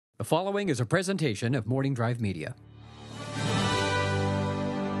The following is a presentation of Morning Drive Media.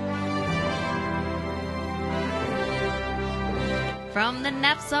 From the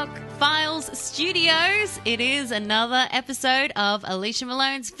Knapsack Files Studios, it is another episode of Alicia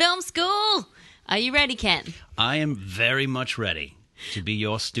Malone's Film School. Are you ready, Ken? I am very much ready to be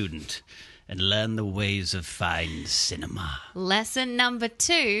your student and learn the ways of fine cinema. Lesson number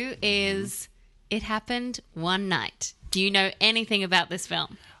 2 is It Happened One Night. Do you know anything about this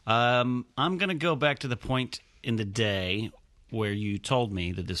film? I'm going to go back to the point in the day where you told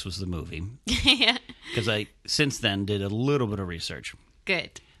me that this was the movie. Yeah. Because I, since then, did a little bit of research.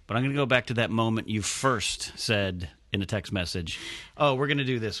 Good. But I'm going to go back to that moment you first said in a text message, oh, we're going to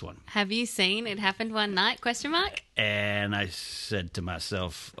do this one. Have you seen It Happened One Night? ? And I said to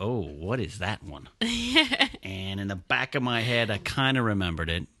myself, oh, what is that one? And in the back of my head, I kind of remembered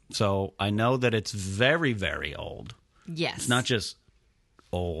it. So I know that it's very, very old. Yes. It's not just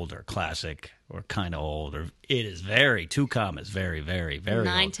old or classic or kind of old. Or it is very, 2 commas, very, very, very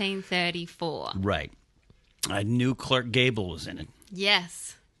 1934. old. Right. I knew Clark Gable was in it.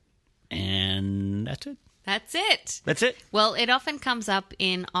 Yes. And that's it. That's it. That's it. Well, it often comes up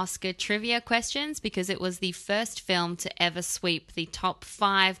in Oscar trivia questions because it was the first film to ever sweep the top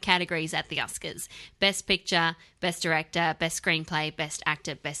 5 categories at the Oscars. Best Picture, Best Director, Best Screenplay, Best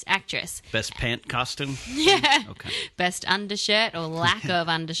Actor, Best Actress. Best pant costume? Yeah. Okay. Best undershirt or lack of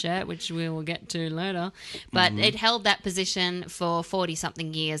undershirt, which we will get to later. But it held that position for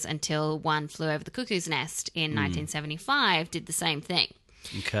 40-something years until One Flew Over the Cuckoo's Nest in 1975 did the same thing.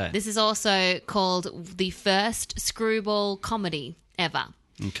 Okay. This is also called the first screwball comedy ever.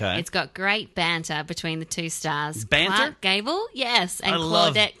 Okay. It's got great banter between the 2 stars. Banter? Clark Gable, yes, and I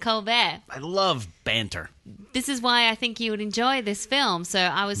love- Claudette Colbert. I love banter. This is why I think you would enjoy this film. So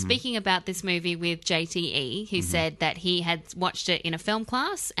I was speaking about this movie with JTE, who said that he had watched it in a film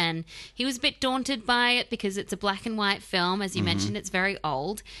class and he was a bit daunted by it because it's a black and white film. As you mentioned, it's very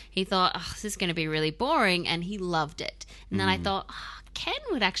old. He thought, oh, this is going to be really boring, and he loved it. And then I thought, Ken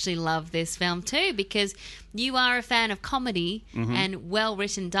would actually love this film too because you are a fan of comedy and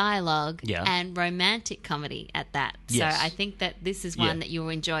well-written dialogue and romantic comedy at that. Yes. So I think that this is one that you'll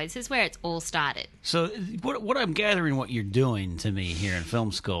enjoy. This is where it's all started. So what I'm gathering what you're doing to me here in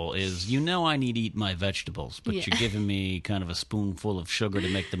film school is, I need to eat my vegetables, but you're giving me kind of a spoonful of sugar to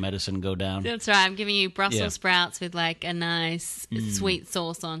make the medicine go down. That's right. I'm giving you Brussels sprouts with like a nice sweet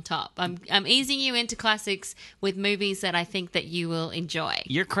sauce on top. I'm easing you into classics with movies that I think that you will enjoy.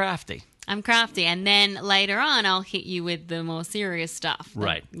 You're crafty. I'm crafty, and then later on I'll hit you with the more serious stuff.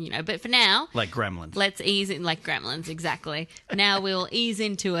 Right. But for now, Like Gremlins. let's ease in, like Gremlins, exactly. Now we'll ease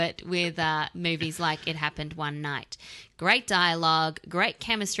into it with movies like It Happened One Night. Great dialogue, great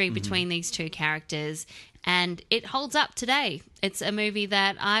chemistry between these 2 characters, and it holds up today. It's a movie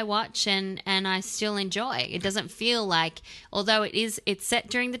that I watch and I still enjoy. It doesn't feel like, although it's set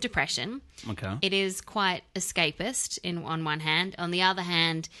during the Depression, Okay. it is quite escapist on one hand. On the other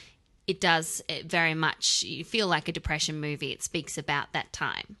hand, it does very much feel like a Depression movie. It speaks about that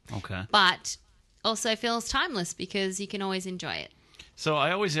time. Okay. But also feels timeless because you can always enjoy it. So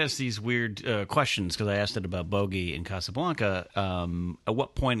I always ask these weird questions because I asked it about Bogey and Casablanca. At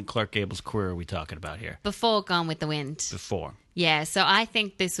what point in Clark Gable's career are we talking about here? Before Gone with the Wind. Before. Yeah, so I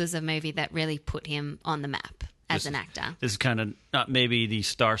think this was a movie that really put him on the map as an actor. This is kind of not maybe the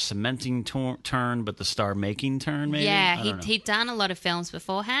star cementing turn, but the star making turn, maybe? Yeah, I don't know. he'd done a lot of films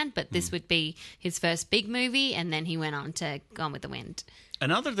beforehand, but this would be his first big movie, and then he went on to Gone with the Wind.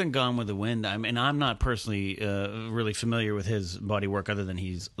 And other than Gone with the Wind, I'm not personally really familiar with his body work other than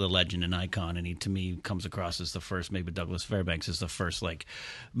he's the legend and icon, and he, to me, comes across as the first, maybe Douglas Fairbanks is the first,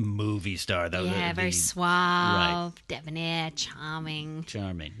 movie star. Very suave, debonair, charming.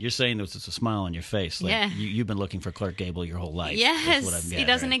 Charming. You're saying there's just a smile on your face. You've been looking for Clark Gable your whole life. Yes, That's what I'm he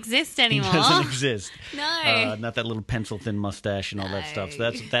doesn't gathering. exist anymore. He doesn't exist. No. Not that little pencil-thin mustache and all that stuff.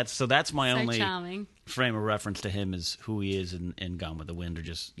 So that's my So only charming. frame of reference to him is who he is in Gone with the Wind, or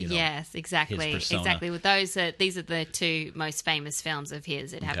just Yes, exactly, his persona. exactly. With these are the 2 most famous films of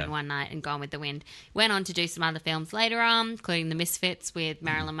his. It Happened One Night and Gone with the Wind. Went on to do some other films later on, including The Misfits with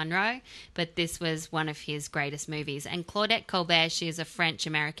Marilyn Monroe. But this was one of his greatest movies. And Claudette Colbert, she is a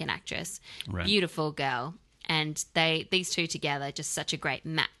French-American actress, Right. beautiful girl, and these 2 together just such a great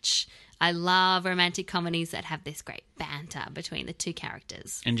match. I love romantic comedies that have this great banter between the 2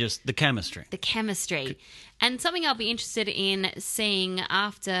 characters. And just the chemistry. The chemistry. And something I'll be interested in seeing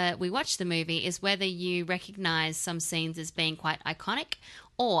after we watch the movie is whether you recognize some scenes as being quite iconic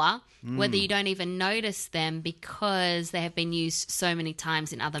or whether you don't even notice them because they have been used so many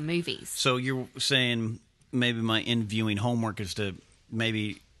times in other movies. So you're saying maybe my in-viewing homework is to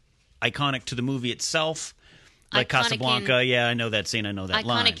maybe iconic to the movie itself? Like Iconic Casablanca, yeah, I know that scene, I know that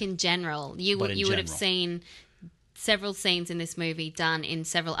line. Iconic in general. You But in would have general. seen several scenes in this movie done in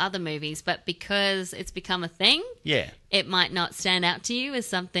several other movies, but because it's become a thing, Yeah. it might not stand out to you as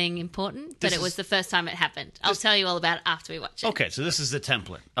something important, but This it was is- the first time it happened. I'll tell you all about it after we watch it. Okay, so this is the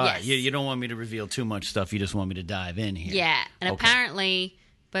template. All right, Yes. you don't want me to reveal too much stuff. You just want me to dive in here. Yeah, and Okay. apparently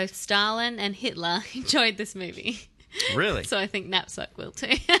both Stalin and Hitler enjoyed this movie. Really? So I think Knapsack will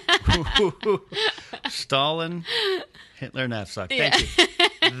too. Stalin, Hitler, knapsack. Yeah. Thank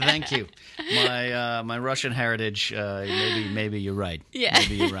you. Thank you. My Russian heritage, maybe you're right. Yeah.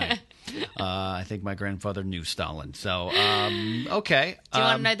 Maybe you're right. I think my grandfather knew Stalin. So, okay. Do you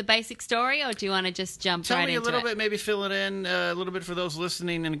want to know the basic story, or do you want to just jump Tell right me a into little it? bit, maybe fill it in a little bit for those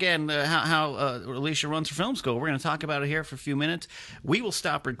listening. And again, how Alicia runs her film school. We're going to talk about it here for a few minutes. We will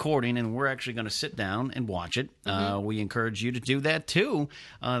stop recording, and we're actually going to sit down and watch it. We encourage you to do that too.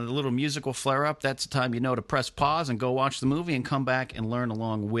 The little musical flare up, that's the time you know to press pause and go watch the movie and come back and learn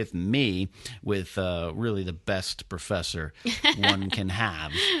along with me, with really the best professor one can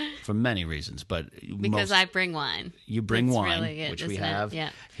have for many reasons. But Because I bring wine. you bring That's wine, really it, which we isn't it? have Yeah.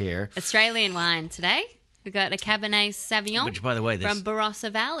 here. Australian wine today. We've got a Cabernet Sauvignon Which, by the way, from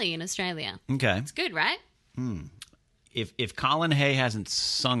Barossa Valley in Australia. Okay. It's good, right? If Colin Hay hasn't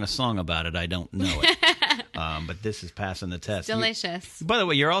sung a song about it, I don't know it. But this is passing the test. Delicious. By the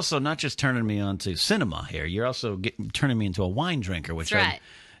way, you're also not just turning me on to cinema here. You're also turning me into a wine drinker, which That's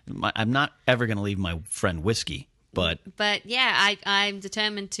I'm not ever going to leave my friend whiskey. But But yeah, I'm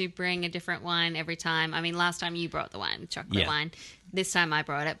determined to bring a different wine every time. I mean, last time you brought the wine, chocolate Yeah. wine. This time I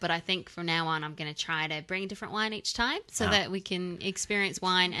brought it. But I think from now on, I'm going to try to bring a different wine each time so Wow. that we can experience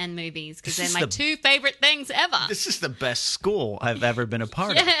wine and movies, because This they're is my the- two favorite things ever. this is the best school I've ever been a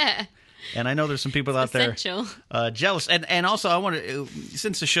part of. Yeah, And I know there's some people out there essential. jealous. And also, I want to,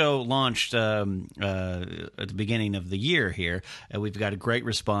 since the show launched at the beginning of the year here, we've got a great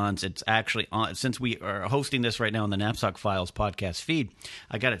response. It's actually on, since we are hosting this right now on the Knapsack Files podcast feed,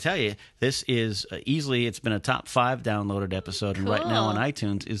 I got to tell you, this is easily, it's been a top 5 downloaded episode. And right now on Cool.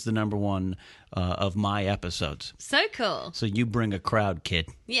 iTunes is the number 1 of my episodes. So cool. So you bring a crowd, kid.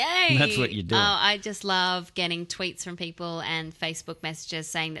 Yay! That's what you do. Oh, I just love getting tweets from people and Facebook messages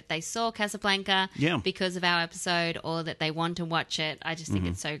saying that they saw Casablanca Yeah. because of our episode, or that they want to watch it. I just think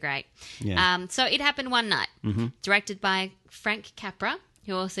it's so great. Yeah. So It Happened One Night, directed by Frank Capra,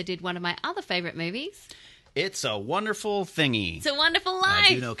 who also did one of my other favorite movies, It's a wonderful thingy. It's a Wonderful Life.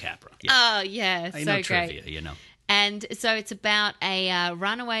 I do know Capra. Yeah. Oh, yeah, I so know great. trivia, you know. And so it's about a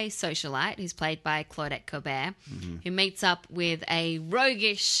runaway socialite who's played by Claudette Colbert, who meets up with a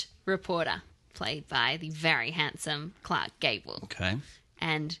roguish reporter played by the very handsome Clark Gable. Okay.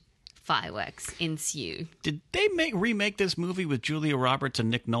 And fireworks ensue. Did they remake this movie with Julia Roberts and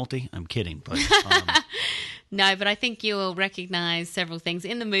Nick Nolte? I'm kidding, but No, but I think you will recognize several things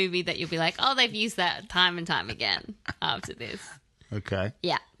in the movie that you'll be like, oh, they've used that time and time again after this. okay.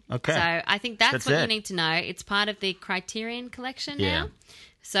 Yeah. Okay. So I think that's what it. you need to know. It's part of the Criterion collection Yeah. now.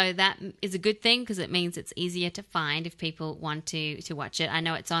 So that is a good thing, because it means it's easier to find if people want to watch it. I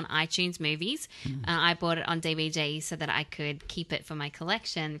know it's on iTunes Movies. I bought it on DVD so that I could keep it for my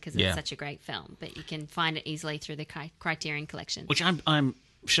collection, because it's Yeah. such a great film. But you can find it easily through the Criterion collection. Which I'm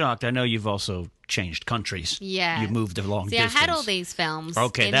shocked. I know you've also changed countries. Yeah. You moved a long See, distance. I had all these films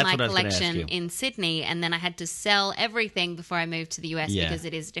Okay, in that's my what I was gonna ask collection you. in Sydney, and then I had to sell everything before I moved to the US, Yeah. because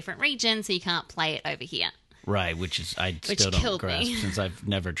it is a different region, so you can't play it over here. Right, which is I Which still don't killed grasp me. since I've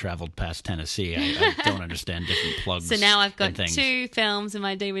never traveled past Tennessee. I don't understand different plugs. So now I've got and things. 2 films in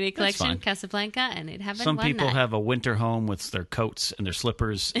my DVD collection, fine. Casablanca and It Happened Some One people Night. have a winter home with their coats and their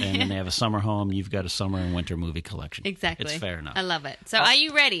slippers, and then they have a summer home. You've got a summer and winter movie collection. Exactly. It's fair enough. I love it. So are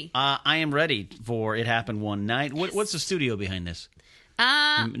you ready? I am ready for It Happened One Night. What's the studio behind this?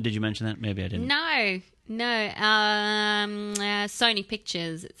 Did you mention that? Maybe I didn't. No. Sony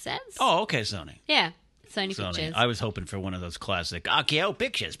Pictures, it says. Oh, okay, Sony. Yeah, Sony Sony. Pictures. I was hoping for one of those classic Akio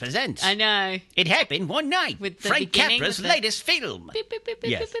Pictures presents. I know. It Happened One Night. With the Frank beginning Capra's with the- latest film. Beep, beep, beep,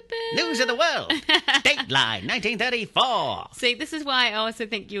 beep, Yes. beep, beep, beep. News of the World. Dateline 1934. See, this is why I also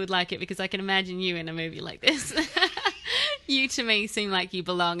think you would like it, because I can imagine you in a movie like this. You, to me, seem like you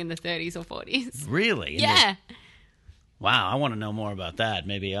belong in the 30s or 40s. Really? Yeah. Wow, I want to know more about that.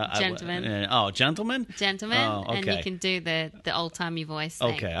 Maybe Gentlemen. Gentlemen. Gentlemen, Oh, okay. and you can do the old-timey voice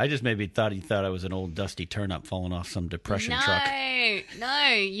thing. Okay, I just maybe thought he thought I was an old dusty turnip falling off some depression truck. No,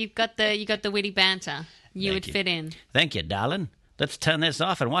 you've got the witty banter. You Thank would you. fit in. Thank you, darling. Let's turn this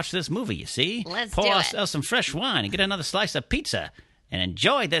off and watch this movie, you see? Let's Pour do it. ourselves some fresh wine and get another slice of pizza and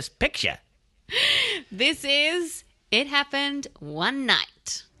enjoy this picture. This is It Happened One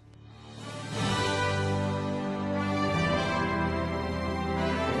Night.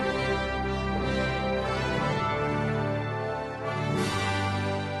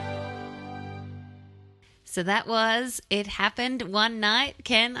 So that was It Happened One Night.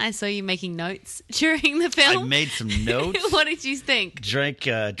 Ken, I saw you making notes during the film. I made some notes. What did you think? Drank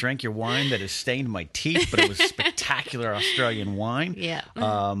your wine that has stained my teeth, but it was spectacular Australian wine. Yeah.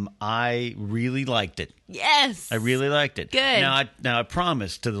 I really liked it. Yes. I really liked it. Good. Now I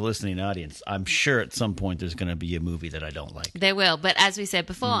promise to the listening audience, I'm sure at some point there's going to be a movie that I don't like. There will, but as we said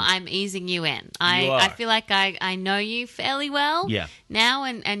before, I'm easing you in. I feel like I know you fairly well now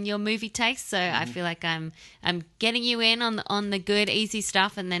and your movie taste, so I feel like I'm getting you in on the good, easy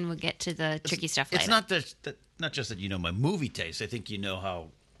stuff, and then we'll get to the tricky stuff later. It's not just that you know my movie taste. I think you know how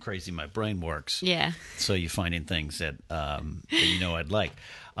crazy my brain works. Yeah. So you're finding things that you know I'd like.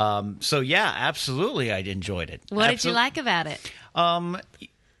 So yeah, absolutely, I enjoyed it. What did you like about it?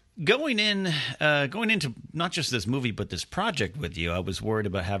 Going into not just this movie but this project with you, I was worried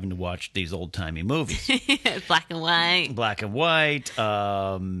about having to watch these old timey movies, Black and white,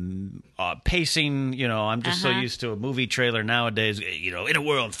 pacing. You know, I'm just so used to a movie trailer nowadays. You know, in a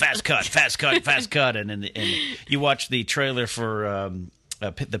world, fast cut, and you watch the trailer for.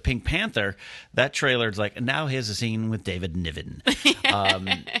 The Pink Panther, that trailer is like, now here's a scene with David Niven.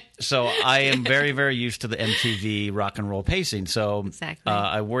 So I am very, very used to the MTV rock and roll pacing. So exactly.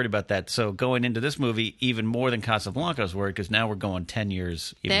 I worried about that. So going into this movie, even more than Casablanca, I was worried because now we're going 10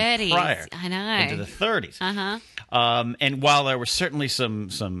 years even 30s. prior. I know. Into the 30s. And while there were certainly some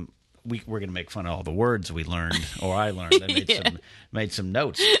we're going to make fun of all the words we learned, or I learned. I made some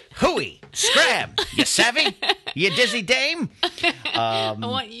notes. Hooey, scram, you savvy, you dizzy dame. I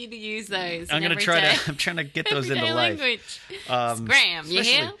want you to use those. I'm going to try to. I'm trying to get those into life. Scram, you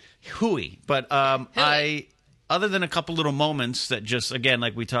hear? Hooey, but I. Other than a couple little moments that just, again,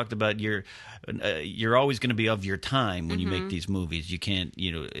 like we talked about, you're always going to be of your time when you make these movies. You can't,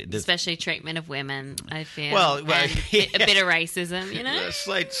 especially treatment of women. I feel a bit of racism, you know,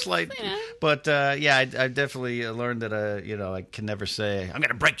 slight. But I definitely learned that I can never say I'm going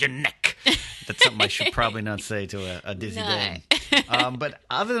to break your neck. That's something I should probably not say to a dizzy dame. But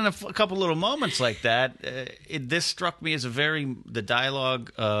other than a couple little moments like that, this struck me as the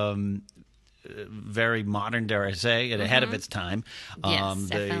dialogue. Very modern, dare I say, and ahead of its time. Yes,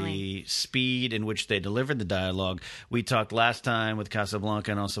 the speed in which they delivered the dialogue. We talked last time with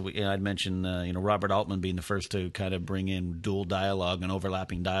Casablanca, and also I'd mentioned Robert Altman being the first to kind of bring in dual dialogue and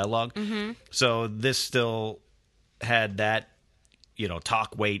overlapping dialogue. So this still had that,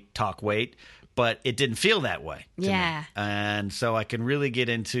 talk, wait, but it didn't feel that way to me. And so I can really get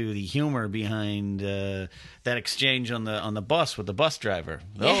into the humor behind that exchange on the bus with the bus driver.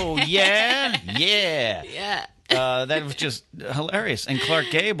 Oh, yeah? Yeah. That was just hilarious. And Clark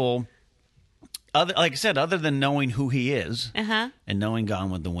Gable, like I said, other than knowing who he is and knowing Gone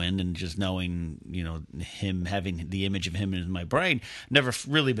with the Wind and just knowing, him, having the image of him in my brain, never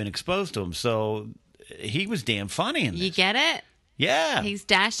really been exposed to him. So he was damn funny in this. You get it? Yeah. He's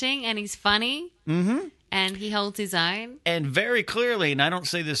dashing and he's funny. Mm-hmm. And he holds his own. And very clearly, and I don't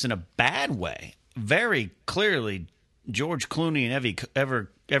say this in a bad way, very clearly, George Clooney and every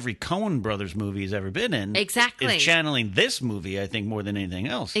Coen Brothers movie he's ever been in is channeling this movie, I think, more than anything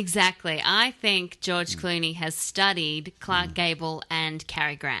else. Exactly. I think George Clooney has studied Clark Gable and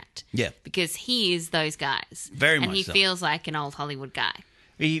Cary Grant. Yeah. Because he is those guys. Very much so. And he feels like an old Hollywood guy.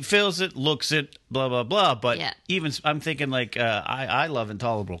 He feels it, looks it, blah, blah, blah. But even I'm thinking like I love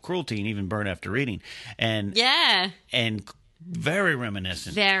Intolerable Cruelty and even Burn After Reading. And very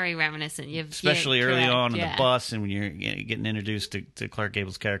reminiscent. Very reminiscent. Especially early on in the bus and when you're getting introduced to Clark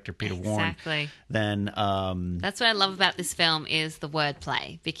Gable's character, Peter Warren. Exactly. Then that's what I love about this film is the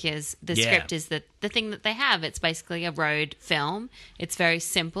wordplay, because the script is the thing that they have. It's basically a road film. It's very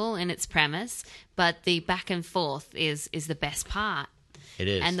simple in its premise, but the back and forth is the best part. It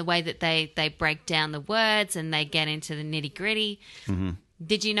is. And the way that they break down the words and they get into the nitty-gritty. Mm-hmm.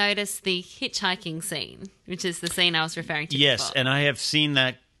 Did you notice the hitchhiking scene, which is the scene I was referring to before? And I have seen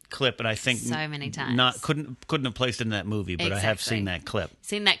that clip, and I think so many times. Couldn't have placed it in that movie, but I have seen that clip.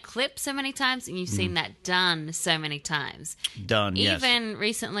 Seen that clip so many times, and you've seen that done so many times. Even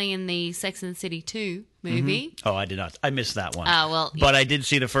recently in the Sex and the City 2 movie. Mm-hmm. Oh, I did not. I missed that one. Oh, well. But I did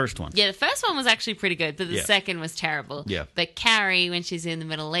see the first one. Yeah, the first one was actually pretty good, but the second was terrible. Yeah. But Carrie, when she's in the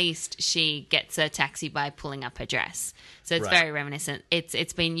Middle East, she gets a taxi by pulling up her dress. So it's very reminiscent.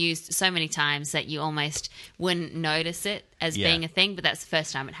 It's been used so many times that you almost wouldn't notice it as being a thing, but that's the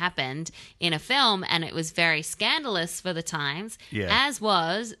first time it happened in a film, and it was very scandalous for the times, as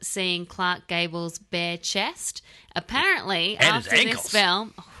was seeing Clark Gable's bare chest. Apparently, after this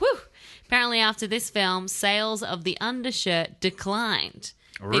film... Apparently, after this film, sales of the undershirt declined.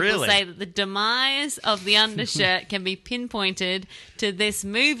 People Really? say that the demise of the undershirt can be pinpointed to this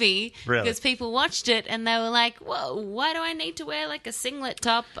movie Really? because people watched it and they were like, whoa, why do I need to wear like a singlet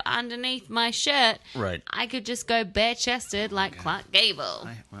top underneath my shirt? Right. I could just go bare-chested like Clark Gable.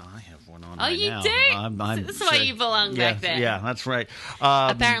 I have one on Oh, right you now. do? This is why you belong yeah, back there. Yeah, that's right.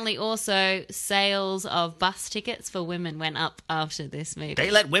 Apparently also sales of bus tickets for women went up after this movie. They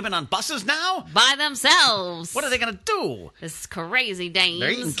let women on buses now? By themselves. What are they going to do? This crazy dames.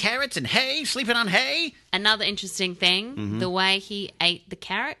 They're eating carrots and hay, sleeping on hay? Another interesting thing, Mm-hmm. the way he ate the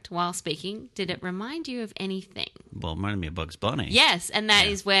carrot while speaking, did it remind you of anything? Well, it reminded me of Bugs Bunny. Yes, and that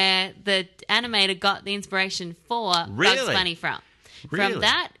is where the animator got the inspiration for Bugs Really? Bunny from. Really? From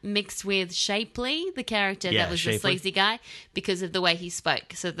that, mixed with Shapley, the character Yeah, that was Shapley. the sleazy guy, because of the way he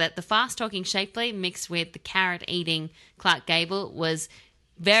spoke. So that the fast-talking Shapley mixed with the carrot-eating Clark Gable was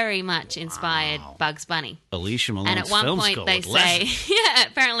very much inspired Bugs Bunny. Alicia Malone's And at one film point school they with say, lessons. yeah,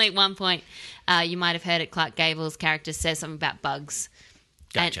 apparently at one point you might have heard it, Clark Gable's character says something about bugs.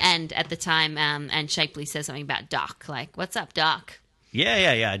 Gotcha. And at the time, and Shapley says something about Doc, like, what's up, Doc?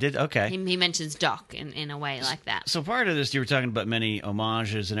 Yeah, I did. Okay. He mentions Doc in a way like that. So part of this, you were talking about many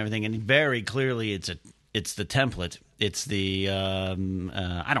homages and everything, and very clearly it's the template. It's the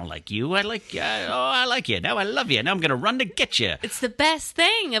I don't like you. I like I like you. Now I love you. Now I'm going to run to get you. It's the best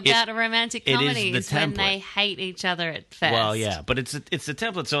thing about a romantic it is comedy the is when template. they hate each other at first. Well, yeah, but it's the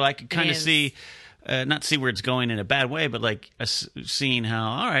template, so I could kind of is. see, not see where it's going in a bad way, but like seeing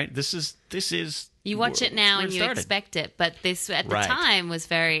how all right, this is. You watch it now where and it you started. expect it, but this at the Right. time was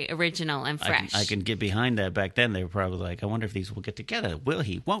very original and fresh. I can get behind that. Back then, they were probably like, I wonder if these will get together. Will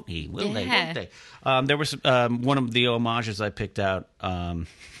he? Won't he? Will they? Yeah. Won't they? There was one of the homages I picked out. I'm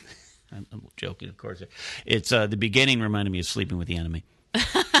joking, of course. It's the beginning reminded me of Sleeping with the Enemy.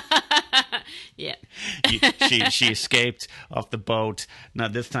 Yeah. She escaped off the boat.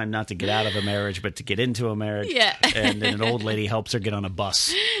 Not this time, not to get out of a marriage, but to get into a marriage. Yeah. And then an old lady helps her get on a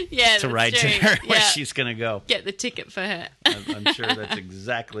bus Yeah, to that's ride true. to her where Yeah. she's going to go. Get the ticket for her. I'm sure that's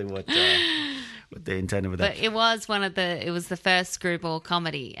exactly what they intended with that. But it was the first screwball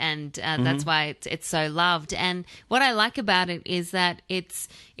comedy, and that's why it's so loved. And what I like about it is that it's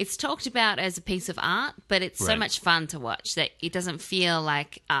talked about as a piece of art, but it's so Right. much fun to watch that it doesn't feel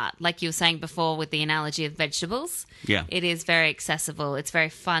like art. Like you were saying before with the analogy of vegetables. Yeah. It is very accessible. It's very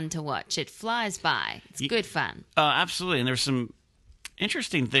fun to watch. It flies by. It's good fun. Absolutely. And there's some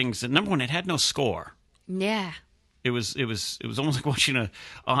interesting things. Number one, it had no score. Yeah. It was almost like watching a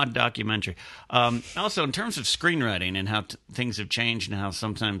odd documentary. Also, in terms of screenwriting and how things have changed, and how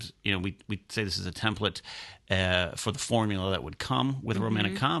sometimes we say this is a template for the formula that would come with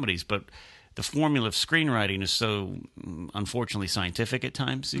romantic comedies, but the formula of screenwriting is so unfortunately scientific at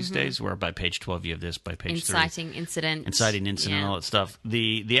times these days. Where by page 12 you have this, by page 3 Inciting incident. and all that stuff.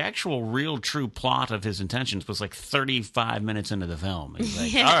 The actual real true plot of his intentions was like 35 minutes into the film. He's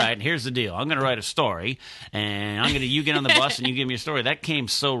like, all right, here's the deal. I'm going to write a story, and you get on the bus and you give me a story. That came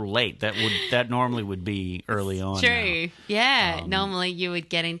so late. That normally would be early on. True. now. Yeah. Normally you would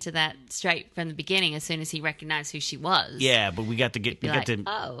get into that straight from the beginning as soon as he recognized who she was. Yeah, but we got to like, kind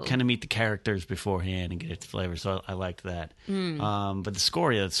oh. of meet the characters beforehand and get its flavor. So I liked that. Hmm. But the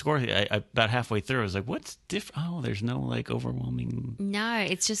score, I about halfway through, I was like, what's different? Oh, there's no like overwhelming. No,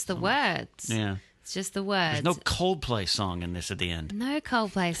 it's just the words. Yeah. It's just the words. There's no Coldplay song in this at the end. No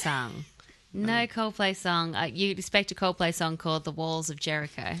Coldplay song. No Coldplay song. You'd expect a Coldplay song called The Walls of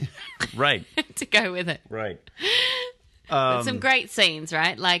Jericho Right. to go with it. Right. But some great scenes,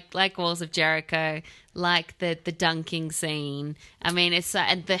 right? Like Walls of Jericho, like the dunking scene. I mean, it's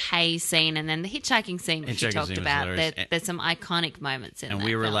and the hay scene, and then the hitchhiking scene which you Hitchhiking talked scene was about. hilarious. There's some iconic moments in And that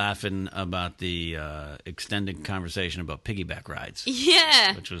we were film. laughing about the extended conversation about piggyback rides,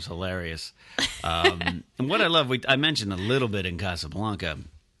 Yeah. which was hilarious. And what I love, I mentioned a little bit in Casablanca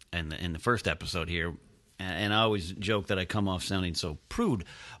in the first episode here, and I always joke that I come off sounding so prude,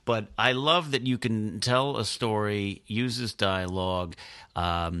 but I love that you can tell a story, use this dialogue,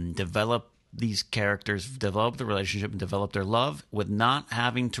 develop these characters, develop the relationship, and develop their love with not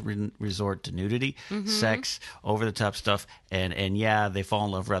having to resort to nudity, sex, over-the-top stuff, and yeah, they fall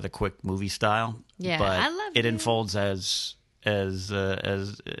in love rather quick, movie style. Yeah, but I love it it. unfolds as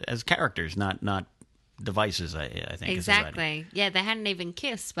characters, not devices. I think is the writing. Exactly. Yeah, they hadn't even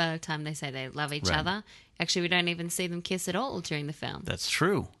kissed by the time they say they love each Right. other. Actually, we don't even see them kiss at all during the film. That's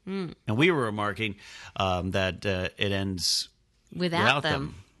true. And we were remarking that it ends Without without them.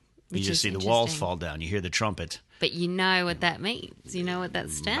 them. You which just is see the walls interesting. fall down. You hear the trumpet. But you know what that means. You know what that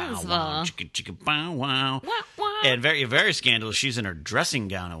stands Bow, wow, for. chicka, chicka, bow, wow. Wah, wah. And very, very scandalous. She's in her dressing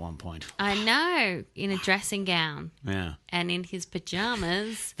gown at one point. I know, in a dressing gown. Yeah. And in his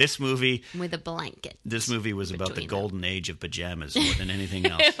pajamas This movie with a blanket. was about the Between golden age of pajamas more than anything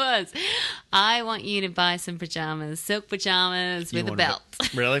else. It was. I want you to buy some pajamas, silk pajamas with a belt.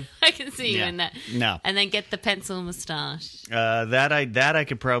 Really? I can see you Yeah. in that. No. And then get the pencil moustache. That I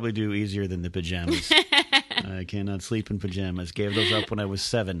could probably do easier than the pajamas. I cannot sleep in pajamas. Gave those up when I was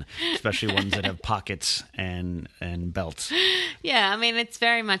 7, especially ones that have pockets and belts. Yeah, I mean it's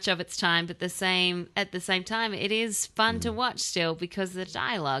very much of its time, but at the same time, it is fun to watch still because of the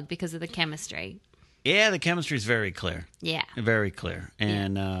dialogue, because of the chemistry. Yeah, the chemistry is very clear. Yeah, Very clear.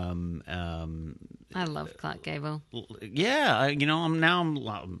 And I love Clark Gable. I'm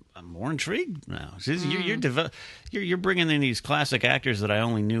more intrigued now. See, you're bringing in these classic actors that I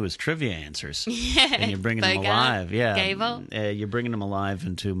only knew as trivia answers. Yeah, And you're bringing them Bogart, alive. Yeah, Gable. You're bringing them alive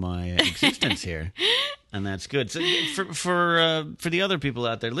into my existence here. And that's good. So for the other people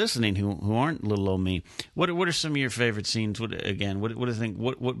out there listening who aren't little old me, what are some of your favorite scenes? What do you think?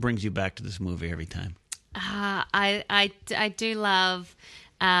 What brings you back to this movie every time? I do love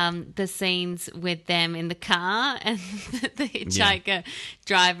the scenes with them in the car and the hitchhiker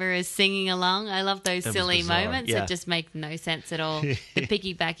driver is singing along. I love those silly bizarre. moments that just make no sense at all. The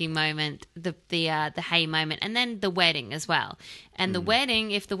piggybacking moment, the hay moment, and then the wedding as well. And the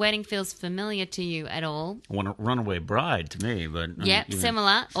wedding, if the wedding feels familiar to you at all, Runaway Bride to me, but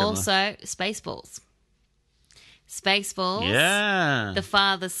similar. Also, Spaceballs. Spaceballs. Yeah. The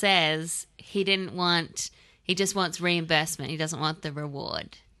father says he just wants reimbursement. He doesn't want the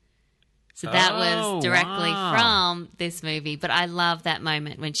reward. So that was directly from this movie. But I love that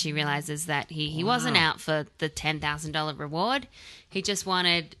moment when she realizes that he wasn't out for the $10,000 reward. He just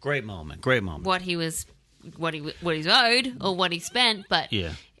wanted Great moment. what he's owed or what he spent. But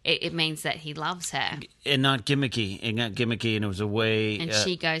Yeah. it means that he loves her, And not gimmicky, and it was a way. and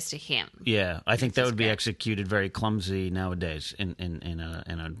she goes to him. Yeah, I think that would be great. executed very clumsy nowadays in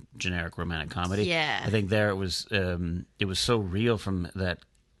a generic romantic comedy. Yeah. I think there it was so real from that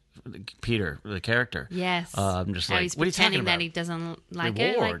Peter, the character. Yes. I'm just How like, he's what are you talking pretending about? that he doesn't like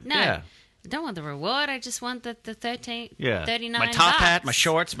her. Reward, Like, no, yeah. I don't want the reward. I just want the 39 my top hat, bucks. my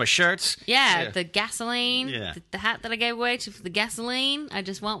shorts, my shirts. Yeah, the gasoline, Yeah. the hat that I gave away for the gasoline. I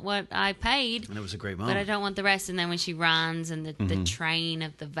just want what I paid, And it was a great but I moment. don't want the rest. And then when she runs and the train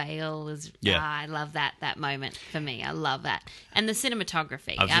of the veil is, Yeah. I love that moment for me. I love that. And the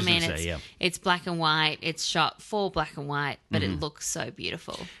cinematography. I was just mean, gonna say, it's black and white. It's shot for black and white, but it looks so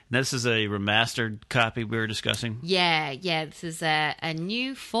beautiful. This is a remastered copy we were discussing. Yeah. This is a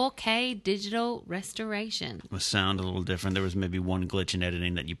new 4K digital restoration. The sound a little different. There was maybe one glitch in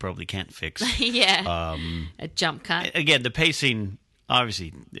editing that you probably can't fix. Yeah. A jump cut. Again, the pacing,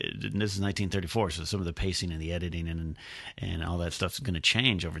 obviously, this is 1934, so some of the pacing and the editing and all that stuff is going to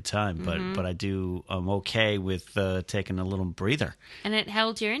change over time. But I'm okay with taking a little breather. And it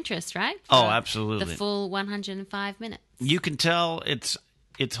held your interest, right? Oh, For absolutely. The full 105 minutes. You can tell it's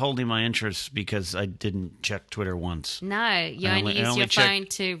holding my interest because I didn't check Twitter once. No, you I only only used your checked- phone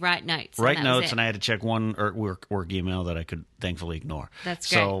to write notes. Write notes, and I had to check one work email that I could thankfully ignore. That's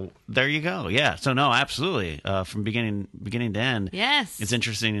So there you go. Yeah. So no, absolutely. From beginning to end. Yes. It's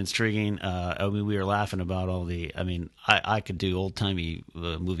interesting, intriguing. We were laughing about all the. I could do old timey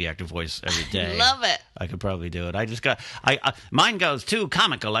movie actor voice every day. Love it. I could probably do it. I just got. Mine goes too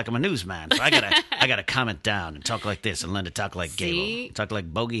comical, like I'm a newsman. So I gotta calm it down and talk like this, and learn to talk like See? Gable. Talk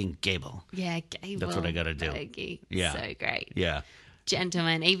like Bogey and Gable. Yeah, Gable. That's what I gotta do. Bogey. Yeah. So great. Yeah.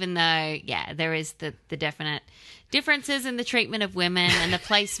 Gentlemen, even though, there is the definite differences in the treatment of women and the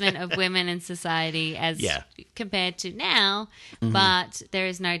placement of women in society as compared to now, but there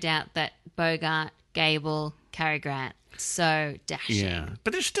is no doubt that Bogart, Gable, Cary Grant, so dashing. Yeah,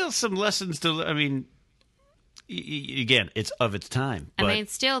 but there's still some lessons to. Again, it's of its time. But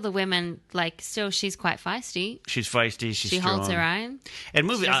Still the women, still she's quite feisty. she's feisty. She's She strong. holds her own. And She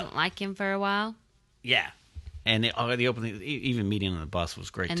movie, doesn't like him for a while. yeah. And the opening, even meeting on the bus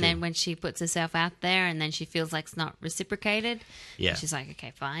was great And too. then when she puts herself out there and then she feels like it's not reciprocated, Yeah. she's like,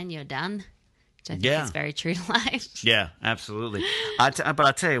 okay, fine, you're done. Which I think Yeah. is very true to life. Yeah, absolutely. But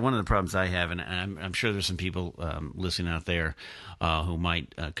I'll tell you, one of the problems I have, and I'm sure there's some people listening out there who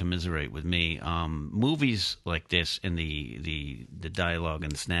might commiserate with me. Movies like this, and the dialogue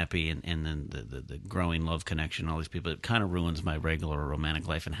and the snappy, and then the growing love connection, all these people, it kind of ruins my regular romantic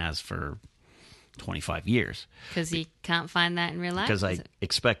life and has for 25 years. Because you can't find that in real life? Because I Is it-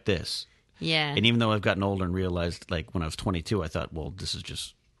 expect this. Yeah. And even though I've gotten older and realized, like when I was 22, I thought, well, this is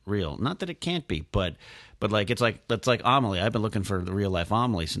just real. Not that it can't be, but like it's like Amelie. I've been looking for the real life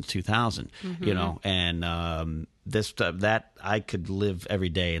Amelie since 2000. You know, and that I could live every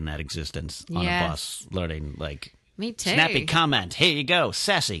day in that existence on a bus, learning like. Me too. Snappy comment. Here you go.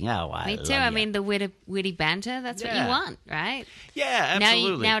 Sassy. Oh, I Me love too. ya. I mean, the witty banter, that's what you want, right? Yeah,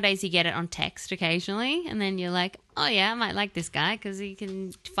 absolutely. Nowadays, you get it on text occasionally, and then you're like, oh, yeah, I might like this guy because he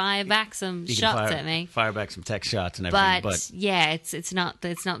can fire back some shots at me. Fire back some text shots and everything. But yeah, it's not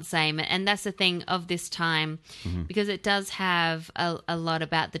the same. And that's the thing of this time, because it does have a lot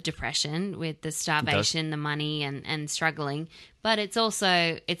about the depression with the starvation, the money, and struggling. But it's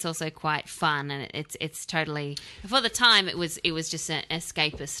also quite fun, and it's totally, for the time it was just an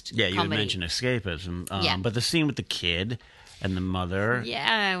escapist. yeah, you comedy. had mentioned escapism. But the scene with the kid and the mother.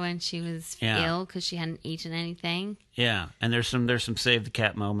 Yeah, when she was Yeah. ill because she hadn't eaten anything. Yeah, and there's some save the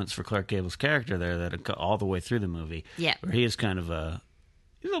cat moments for Clark Gable's character there that go all the way through the movie. Yeah. where he is kind of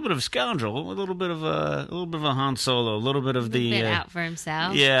he's a little bit of a scoundrel, a little bit of a Han Solo, a little bit of A the bit out for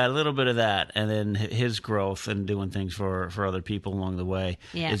himself. yeah, a little bit of that, and then his growth and doing things for other people along the way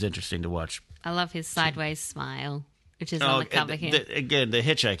is interesting to watch. I love his sideways smile, which is on the cover here. Again, the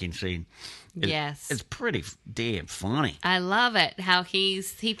hitchhiking scene. Yes. It's pretty damn funny. I love it. How he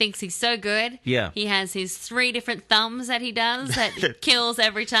thinks he's so good. Yeah. He has his 3 different thumbs that he does that kills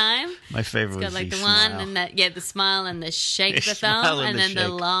every time. My favorite Got was like the the smile. one and the smile and the shake The the smile thumb and and the then the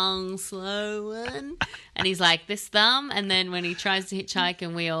shake. long slow one. And he's like this thumb, and then when he tries to hitchhike,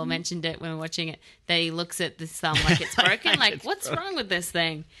 and we all mentioned it when we were watching it, that he looks at this thumb like it's broken, like what's wrong with this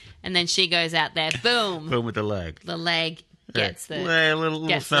thing? And then she goes out there, boom, Boom with the leg. the leg gets the Well, little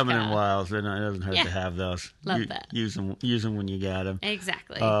gets the feminine car. wiles. It doesn't hurt Yeah. to have those. Love that. Use them when you got them.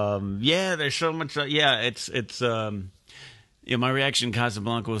 exactly. Yeah, there's so much. Yeah, it's my reaction to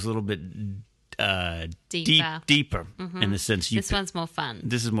Casablanca was a little bit deeper in the sense this one's more fun.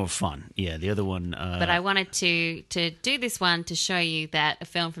 This is more fun. Yeah, the other one. But I wanted to do this one to show you that a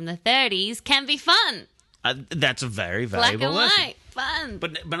film from the 30s can be fun. That's a very Black valuable and lesson. white, fun.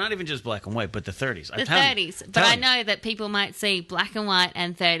 But not even just black and white, but the 30s. The 30s. But I know that people might see black and white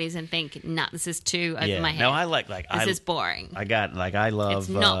and 30s and think, nah, this is too over my head. No, I like this is boring. I love. It's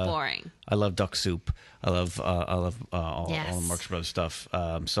not boring. I love Duck Soup. I love all Yes. the Marx Brothers stuff.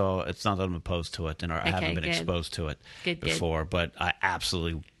 So it's not that I'm opposed to it, and I haven't been good. exposed to it Good. before. But I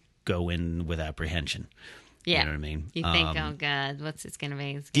absolutely go in with apprehension. Yeah. You know what I mean? You think, oh, God, what's it's going to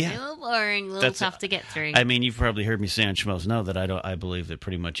be? It's going to be a little boring, a little tough to get through. I mean, you've probably heard me say on Schmoes Know that I believe that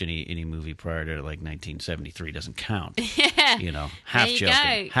pretty much any movie prior to like 1973 doesn't count. yeah. You know, half there you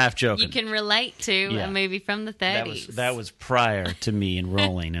joking. go. Half joking. You can relate to Yeah. a movie from the 30s. That was prior to me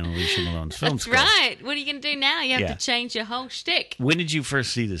enrolling in Alicia Malone's film That's school. right. What are you going to do now? You have Yeah. to change your whole shtick. When did you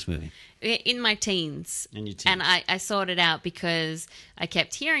first see this movie? In my teens. In your teens. And I sought it out because I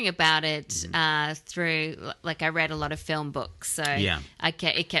kept hearing about it through, like I read a lot of film books. So Yeah.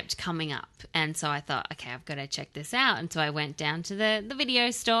 it kept coming up. And so I thought, okay, I've got to check this out. And so I went down to the video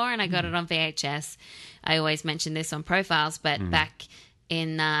store and I got it on VHS. I always mention this on Profiles, but back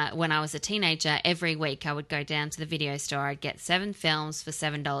in when I was a teenager, every week I would go down to the video store. I'd get 7 films for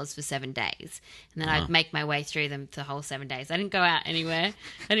 $7 for 7 days. And then I'd make my way through them the whole 7 days. I didn't go out anywhere.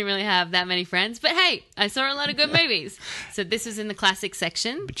 I didn't really have that many friends. But hey, I saw a lot of good movies. So this was in the classic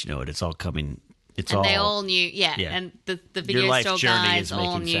section. But you know what? It's all coming. It's And all. they all knew, Yeah. and the Your video life store journey guys is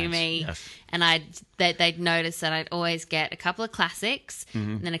all making knew sense. me. Yes. And they'd notice that I'd always get a couple of classics,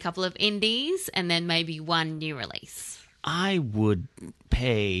 and then a couple of indies, and then maybe one new release. I would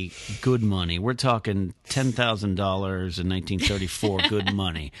pay good money. We're talking $10,000 in 1934 good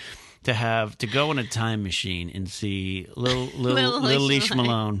money to go in a time machine and see little Leash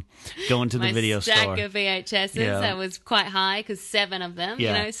Malone go into the My video stack store. of VHSs Yeah. that was quite high because 7 of them,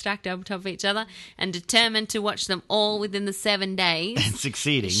 Yeah. stacked on top of each other, and determined to watch them all within the 7 days. And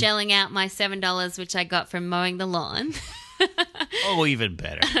succeeding. Shelling out my $7, which I got from mowing the lawn. Oh, even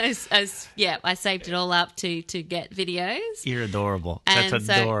better. I saved it all up to get videos. You're adorable. And That's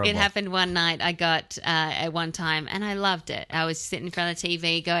so adorable. it happened one night. I got at one time, and I loved it. I was sitting in front of the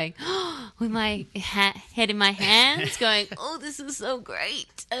TV, going with my head in my hands, going, "Oh, this is so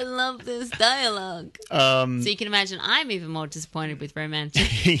great! I love this dialogue." So you can imagine, I'm even more disappointed with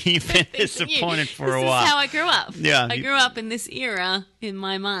romantic. You've been things than you. disappointed for This a is while. how I grew up. Yeah. I grew up in this era in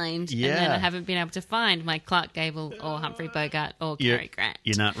my mind, and then Yeah. I haven't been able to find my Clark Gable or Humphrey Bogart or You're- Cary Grant.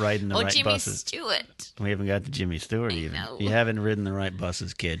 You're not riding the or right Jimmy buses. Stewart. We haven't got the Jimmy Stewart even. know. You haven't ridden the right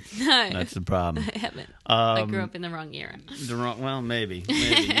buses, kid. No. That's the problem. I haven't. I grew up in the wrong era. The wrong, well, maybe.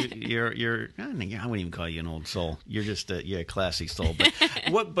 You're. I wouldn't even call you an old soul. You're just you're a classy soul. But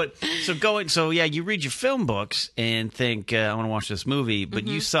what? But so yeah, you read your film books and think I want to watch this movie, but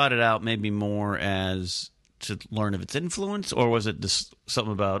you sought it out maybe more as to learn of its influence, or was it just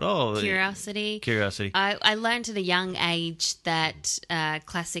something about Curiosity. Curiosity. I learned at a young age that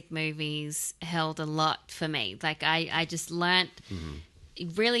classic movies held a lot for me. Like I just learnt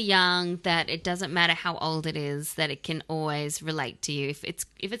really young that it doesn't matter how old it is, that it can always relate to you if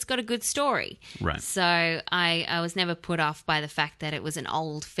it's got a good story. Right. So I was never put off by the fact that it was an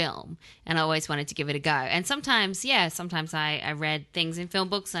old film, and I always wanted to give it a go. And sometimes I read things in film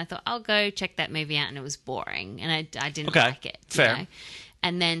books and I thought, I'll go check that movie out, and it was boring and I didn't like it. you Fair. know?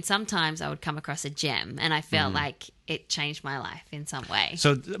 And then sometimes I would come across a gem and I felt like it changed my life in some way.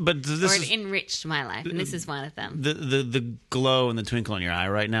 So, but this or is it enriched my life, and this is one of them. the glow and the twinkle in your eye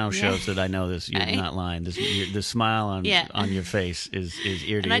right now shows that I know this. You're Right. not lying. The smile on your face is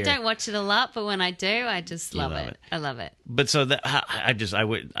ear to And ear. I don't watch it a lot, but when I do, I just love love it. it. I love it. But so that I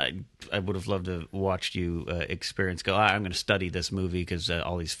would have loved to watch you experience. Go, I'm going to study this movie because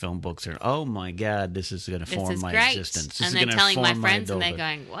all these film books are. Oh my God, this is going to This form is my great. existence. This And is they're gonna telling my form friends, and they're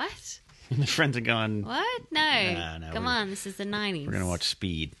adulthood. going, "What? And the friends are going. What? No, no, come we're- on, this is the '90s. We're going to watch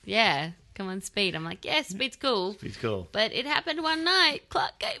Speed. Yeah, come on, Speed." I'm like, "Yeah, Speed's cool." Speed's cool. But it happened one night,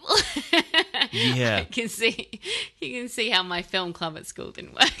 Clark Gable. Yeah. you can see how my film club at school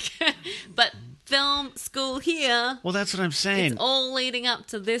didn't work. But film school here, Well, that's what I'm saying. it's all leading up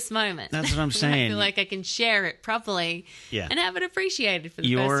to this moment. That's what I'm And I saying. feel like I can share it properly Yeah. and have it appreciated for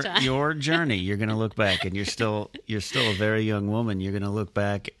the first time. Your journey. You're going to look back, and you're still a very young woman. You're going to look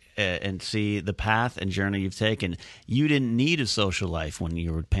back and see the path and journey you've taken. You didn't need a social life when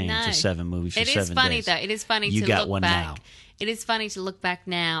you were paying No. for 7 movies for It 7 is funny days. though. It is funny You to got look one back. now. It is funny to look back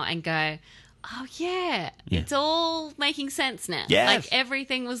now and go, "Oh yeah, Yeah. it's all making sense now." Yes. Like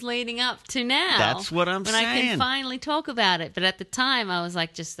everything was leading up to now. That's what I'm when I saying. can finally talk about it. But at the time, I was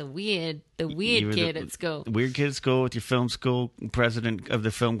like just the weird You were kid the at school. Weird kid at school with your film school president of the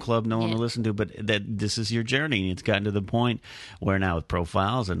film club, no one Yeah. to listen to. But that this is your journey. And it's gotten to the point where now with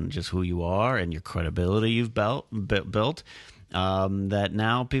profiles and just who you are and your credibility you've built, that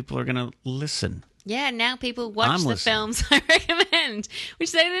now people are going to listen. Yeah, now people watch I'm the listening. films I recommend,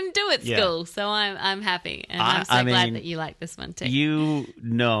 which they didn't do at Yeah. school. So I'm happy, and I'm so I glad mean, that you like this one too. You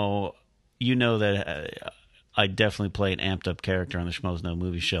know that I definitely play an amped up character on the Schmoes Know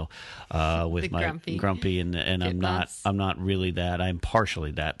Movie Show with The my grumpy and I'm boss. not really that. I'm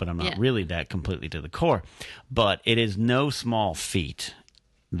partially that, but I'm not Yeah. really that completely to the core. But it is no small feat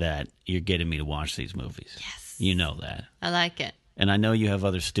that you're getting me to watch these movies. Yes. You know that. I like it. And I know you have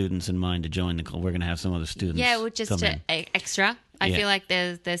other students in mind to join the club. We're going to have some other students. Yeah, well, just come to in. extra. I Yeah. feel like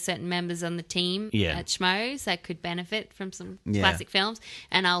there's certain members on the team Yeah. at Schmoes that could benefit from some Yeah. classic films,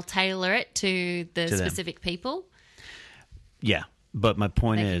 and I'll tailor it to the them. specific people. Yeah, but my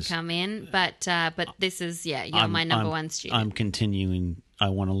point They is, can come in, but this is you're my number one student. I'm continuing. I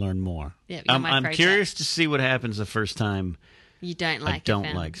want to learn more. Yeah, you're my I'm project. curious to see what happens the first time You don't like I don't a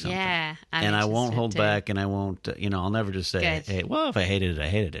film. like something. Yeah, and I won't interested hold too. back, and I won't. I'll never just say, Good. "Hey, well, if I hated it, I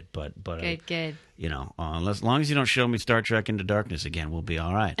hated it." But Good. as long as you don't show me Star Trek Into Darkness again, we'll be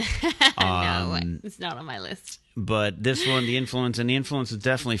all right. No, it's not on my list. But this one, the influence is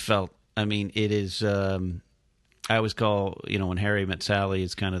definitely felt. I mean, it is. I always call, when Harry Met Sally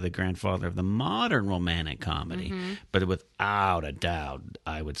is kind of the grandfather of the modern romantic comedy. Mm-hmm. But without a doubt,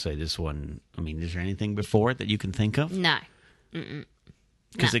 I would say this one. I mean, is there anything before it that you can think of? No.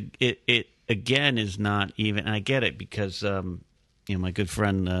 Because it again is not even. And I get it because my good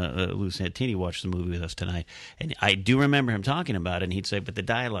friend Lou Santini watched the movie with us tonight, and I do remember him talking about it. And he'd say, "But the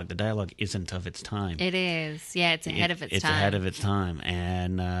dialogue isn't of its time. It is. Yeah, it's ahead of its It's time. ahead of its time,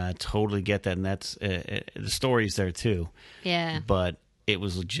 and totally get that. And that's the story's there too, Yeah. but it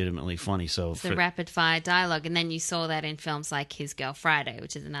was legitimately funny. So The rapid fire dialogue, and then you saw that in films like His Girl Friday,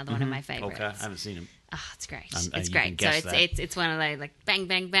 which is another one of my favorites. okay, I haven't seen him. Oh, it's great. you It's can great. So guess that. it's one of those like bang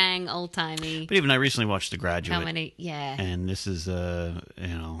bang bang old timey But even I recently watched The Graduate. comedy. Yeah. And this is,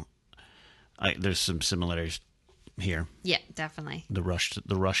 there's some similarities here. Yeah, definitely. The rush to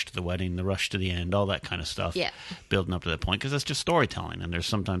the wedding, the rush to the end, all that kind of stuff. Yeah. Building up to that point, because that's just storytelling, and there's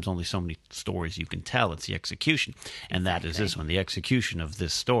sometimes only so many stories you can tell. It's the execution, and that is this one. The execution of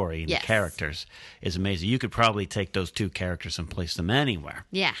this story and Yes. the characters is amazing. You could probably take those two characters and place them anywhere.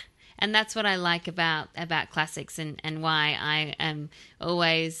 Yeah. And that's what I like about classics, and why I am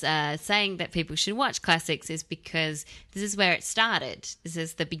always saying that people should watch classics, is because this is where it started. This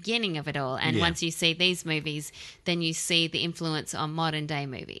is the beginning of it all. And once you see these movies, then you see the influence on modern day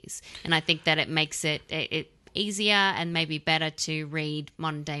movies. And I think that it makes it easier and maybe better to read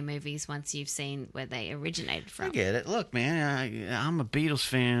modern day movies once you've seen where they originated from. I get it. Look, man, I'm a Beatles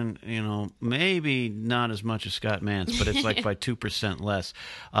fan, maybe not as much as Scott Mance, but it's like by 2% less.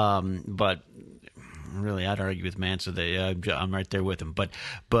 But really, I'd argue with Mance. I'm right there with him.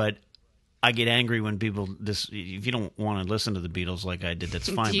 But I get angry when people if you don't want to listen to the Beatles like I did, that's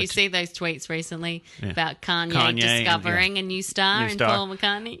fine. Do you see those tweets recently about Kanye discovering a new star in Paul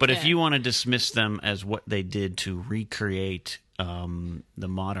McCartney? But if you want to dismiss them as what they did to recreate the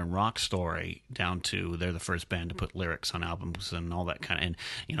modern rock story down to they're the first band to put lyrics on albums and all that kind of,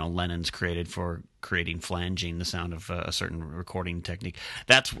 and Lennon's created for creating flanging, the sound of a certain recording technique.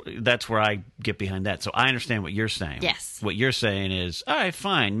 That's where I get behind that. So I understand what you're saying. Yes. What you're saying is, all right,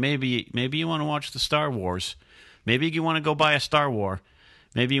 fine. Maybe you want to watch the Star Wars. Maybe you want to go buy a Star Wars.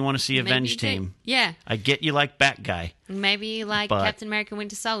 Maybe you want to see Avenged Team. Yeah. I get you like Bat Guy. Maybe you like Captain America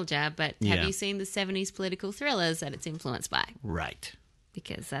Winter Soldier, but have you seen the 70s political thrillers that it's influenced by? Right.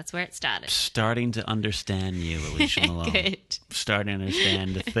 Because that's where it started. Starting to understand you, Alicia Malone. Good. Starting to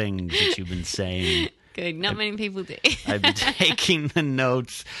understand the things that you've been saying. Good. Not many people do. I've been taking the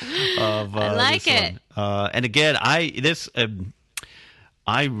notes of I like it. And again,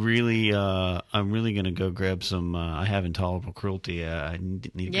 I'm really going to go grab some. I have Intolerable Cruelty. I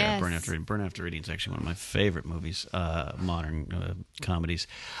need to grab Burn After Reading. Burn After Reading is actually one of my favorite movies, modern comedies.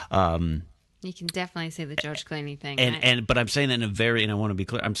 You can definitely see the George Clooney thing. But I'm saying that in a very, and I want to be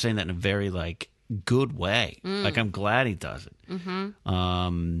clear, I'm saying that in a very good way. Like I'm glad he does it.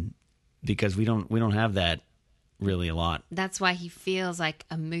 Mm-hmm. Because we don't have that really a lot. That's why he feels like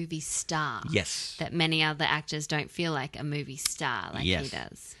a movie star. Yes. That many other actors don't feel like a movie star like he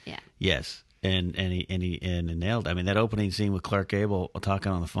does. Yeah. Yes. And he nailed it. I mean, that opening scene with Clark Gable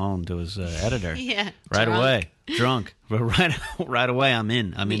talking on the phone to his editor. Right away. Drunk. But right away, I'm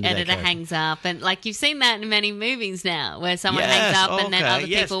in. The editor hangs up. And you've seen that in many movies now where someone hangs up and then other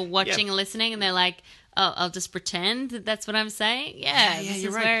people watching and listening and they're like, oh, I'll just pretend that that's what I'm saying? Yeah, this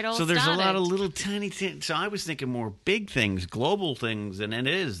is right. Where it all started. So there's a lot of little tiny things. So I was thinking more big things, global things, and it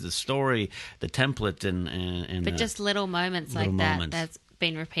is the story, the template, and but just little moments like that. That's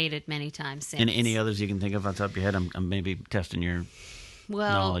been repeated many times since. And any others you can think of on top of your head? I'm maybe testing your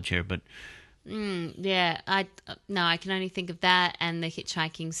knowledge here, but I can only think of that and the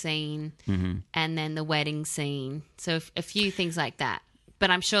hitchhiking scene, and then the wedding scene. So a few things like that. But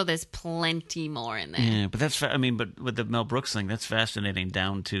I'm sure there's plenty more in there. Yeah, but but with the Mel Brooks thing, that's fascinating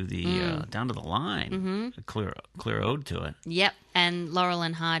down to the line. A clear ode to it. Yep, and Laurel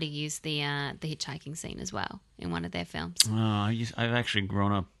and Hardy used the hitchhiking scene as well in one of their films. I've actually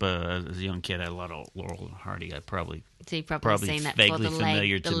grown up as a young kid. I had a lot of Laurel and Hardy. So you've probably seen that before,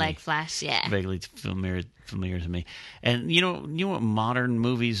 the leg flash. Yeah, vaguely familiar to me. And you know what modern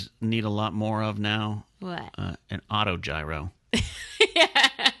movies need a lot more of now? What? An autogyro.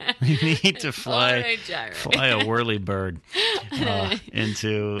 You need to fly a whirly bird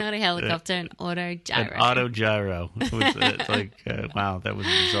into not a helicopter, an autogyro. An autogyro. It's like wow, that was a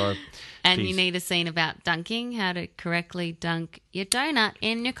bizarre. And piece. You need a scene about dunking, how to correctly dunk your donut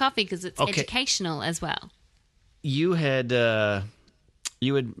in your coffee because it's educational as well. You had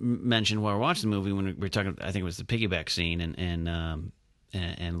mentioned while we were watching the movie when we were talking. I think it was the piggyback scene,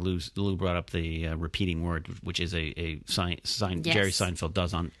 and Lou brought up the repeating word, which is a sign Jerry Seinfeld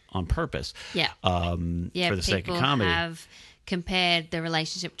does on purpose. Yeah. For the sake of comedy. People have compared the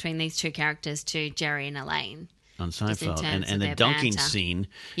relationship between these two characters to Jerry and Elaine. On Seinfeld. And the dunking scene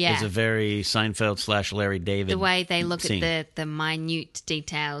is a very Seinfeld / Larry David the way they look scene. at the minute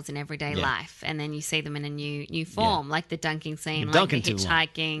details in everyday life, and then you see them in a new form, like the dunking scene, like the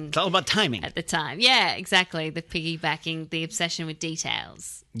hitchhiking. It's all about timing. At the time. Yeah, exactly. The piggybacking, the obsession with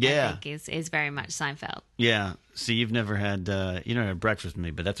details, I think is very much Seinfeld. Yeah. See, you've never had breakfast with me,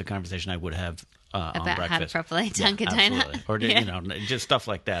 but that's a conversation I would have about on breakfast. How to properly dunk a donut. Or just stuff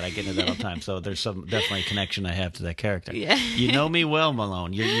like that. I get into that all the time. So there's definitely a connection I have to that character. Yeah. You know me well,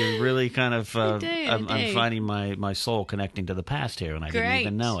 Malone. You're really kind of. I'm finding my soul connecting to the past here, and I didn't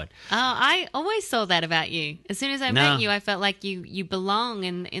even know it. Oh, I always saw that about you. As soon as I met you, I felt like you belong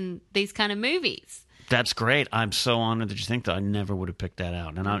in these kind of movies. That's great. I'm so honored that you think that. I never would have picked that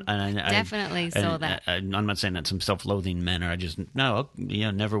out. And I Definitely saw that. I'm not saying that some self-loathing men are. I just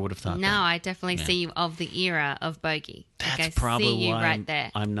never would have thought that. No, I definitely see you of the era of Bogey. That's I probably see you why right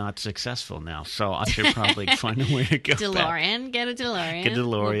there. I'm not successful now. So I should probably find a way to go back. DeLorean, get a DeLorean. Get a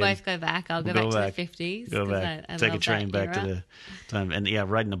DeLorean. We'll both go back. I'll go back to the 50s. Go back. I Take a love train that back to era. the time. And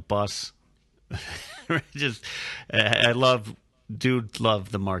riding a bus. Just, I love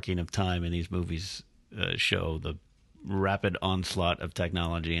the marking of time in these movies. Show the rapid onslaught of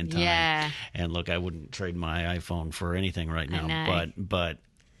technology and time. Yeah. And look, I wouldn't trade my iPhone for anything right now. know. But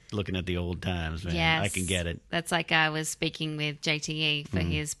looking at the old times, man, Yes. I can get it. That's like I was speaking with JTE for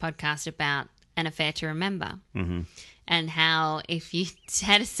his podcast about An Affair to Remember. Mm-hmm. And how if you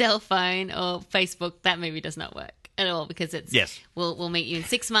had a cell phone or Facebook, that movie does not work at all because it's Yes. we'll meet you in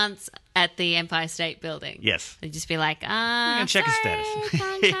 6 months at the Empire State Building. Yes. They'd just be like, gonna check his sorry,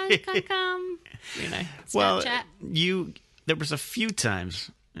 status. can't come. You know, Well, Snapchat. there was a few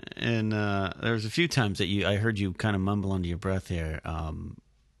times, and that I heard you kind of mumble under your breath here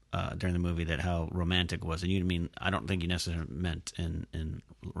during the movie that how romantic it was, and I don't think you necessarily meant in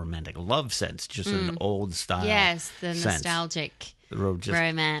romantic love sense, just an old style. Yes, the sense. nostalgic Just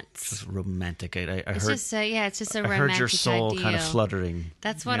romance. romantic. I It's heard. it's just a I romantic heard your soul ideal. kind of fluttering.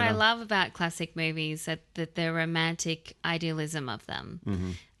 That's what you I know? love about classic movies, that the romantic idealism of them.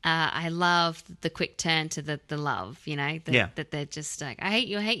 Mm-hmm. I love the quick turn to the love, that they're just like, I hate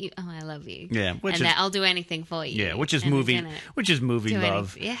you, oh, I love you. Yeah, and that I'll do anything for you. Yeah, which is And movie do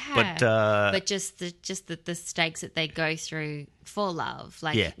love. anything. Yeah, But but just the stakes that they go through for love,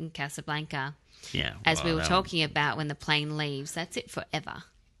 like Yeah. in Casablanca, yeah, as we were that talking about when the plane leaves, that's it forever.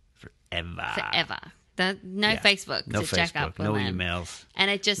 one, Forever. No Yeah. Facebook no to jack up Facebook, no women. emails, And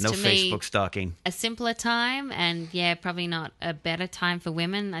it just, no to me, Facebook stalking. a simpler time, and probably not a better time for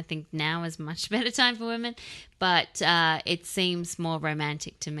women. I think now is much better time for women, but it seems more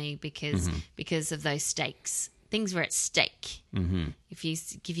romantic to me because of those stakes. Things were at stake. Mm-hmm. If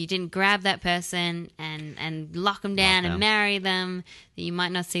you didn't grab that person and lock them down and marry them, then you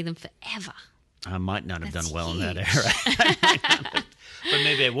might not see them forever. I might not have That's done well in that huge. era. But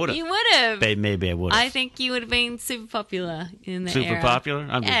maybe I would have. You would have. Maybe I would have. I think you would have been super popular in the Super era. popular?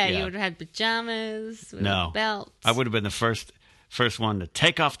 You would have had pajamas with belts. I would have been the first one to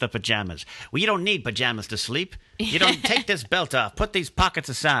take off the pajamas. Well, you don't need pajamas to sleep. You don't take this belt off. Put these pockets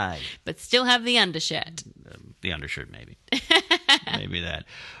aside. But still have the undershirt. The undershirt, maybe. Maybe that.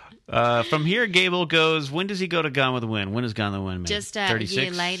 From here, Gable goes, when does he go to Gone with the Wind? When is Gone with the Wind made? Just a 36?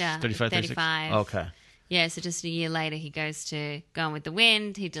 year later. 35, 36? 35. Okay. Yeah, so just a year later, he goes to Gone with the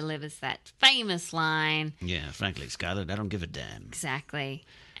Wind. He delivers that famous line. Yeah, frankly, Skylar, I don't give a damn. Exactly.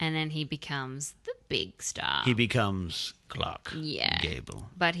 And then he becomes the big star. He becomes Clark Gable.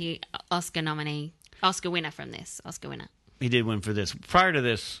 But he, Oscar winner from this. Oscar winner. He did win for this. Prior to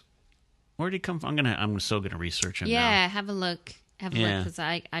this, where did he come from? I'm so going to research him now. Yeah, have a look. Have a look, Yeah. because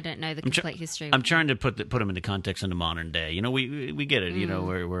I don't know the complete history. I'm trying to put him into context into modern day. You know, we get it. You know,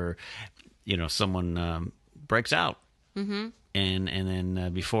 where someone breaks out, and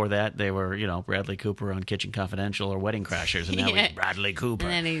then before that they were Bradley Cooper on Kitchen Confidential or Wedding Crashers, and now Yeah. he's Bradley Cooper.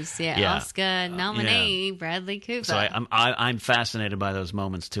 And then he's Yeah. Oscar nominee Bradley Cooper. So I'm fascinated by those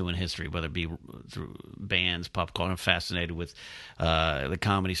moments too in history, whether it be through bands, pop culture. I'm fascinated with the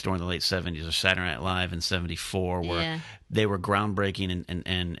Comedy Store in the late '70s or Saturday Night Live in '74, where they were groundbreaking,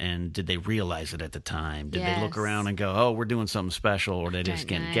 and did they realize it at the time? Did they look Yes. around and go, "Oh, we're doing something special," or they just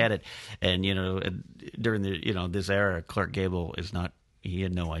Don't can't know. get it? And during the this era, Clark Gable is not. He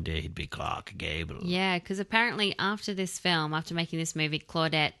had no idea he'd be Clark Gable. Yeah, because apparently after this film, after making this movie,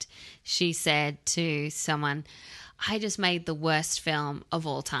 Claudette, she said to someone, I just made the worst film of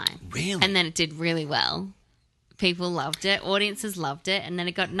all time. Really? And then it did really well. People loved it. Audiences loved it. And then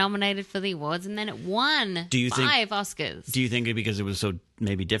it got nominated for the awards. And then it won Do you think- 5 Oscars. Do you think it because it was so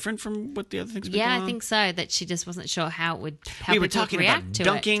maybe different from what the other things? Yeah, I think so. That she just wasn't sure how we were people would talking react about to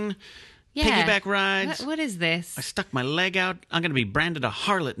dunking. it. Yeah. Piggyback rides. What is this? I stuck my leg out. I'm going to be branded a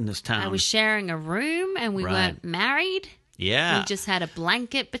harlot in this town. I was sharing a room and we Right. weren't married. Yeah. We just had a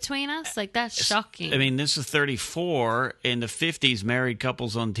blanket between us. Like, that's shocking. I mean, this is 34. In the 50s, married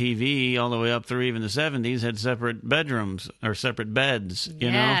couples on TV, all the way up through even the 70s, had separate bedrooms or separate beds, you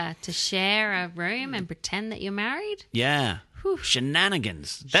know? To share a room and pretend that you're married. Yeah.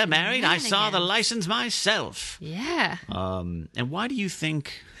 Shenanigans. They're married. I saw the Shenanigans. license myself. Yeah. And why do you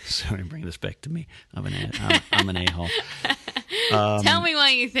think... Sorry, bring this back to me. I'm an a-hole. Tell me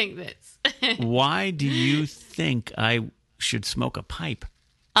why you think this. Why do you think I should smoke a pipe?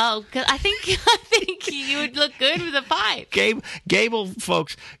 Oh, because I think you would look good with a pipe.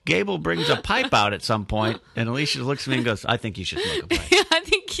 Gable brings a pipe out at some point, and Alicia looks at me and goes, "I think you should smoke a pipe." I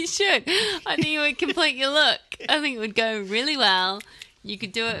think you should. I think it would complete your look. I think it would go really well. You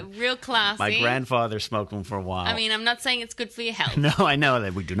could do it real classy. My grandfather smoked one for a while. I mean, I'm not saying it's good for your health. No, I know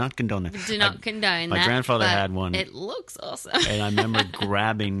that we do not condone that. We do not condone that. My grandfather but had one. It looks awesome. And I remember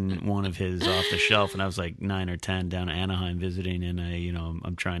grabbing one of his off the shelf, and I was like 9 or 10 down in Anaheim visiting, and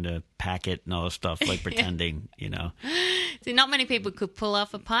I'm trying to pack it and all this stuff, like pretending, See, not many people could pull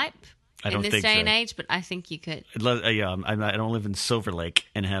off a pipe in this day and age, but I think you could. Yeah, I don't live in Silver Lake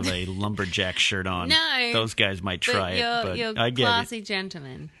and have a lumberjack shirt on. No, those guys might try it, but you're I get classy it.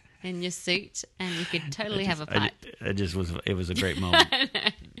 gentleman in your suit, and you could totally have a pipe. It was a great moment.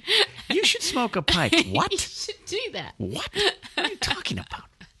 You should smoke a pipe. What? You should do that. What are you talking about?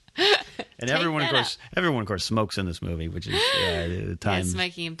 And everyone, of course, smokes in this movie, which is the times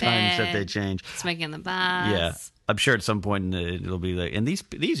smoking in times bed, that they change. Smoking in the bars. Yeah, I'm sure at some point it'll be like, and these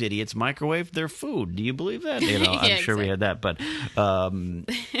idiots microwave their food. Do you believe that? I'm sure we had that, but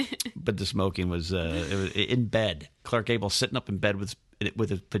the smoking was, it was in bed. Clark Gable sitting up in bed with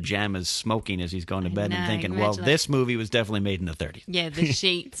his pajamas, smoking as he's going to bed, and thinking, well, this movie was definitely made in the 30s. Yeah, the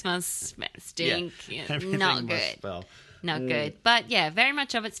sheets must stink. Yeah, not good. Not good. But yeah, very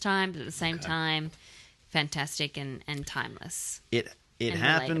much of its time, but at the same time, fantastic and timeless. It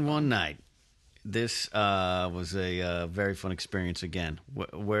happened one night. This was a very fun experience again.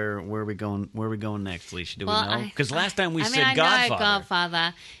 Where are we going? Where are we going next, Alicia? Do we know? Because last time we said Godfather. Know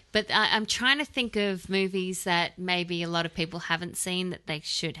Godfather, but I'm trying to think of movies that maybe a lot of people haven't seen that they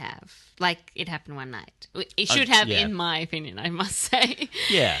should have. Like It Happened One Night. It should have, in my opinion, I must say.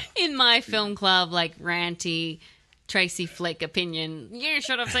 Yeah. In my film club, like ranty Tracy Flick opinion, you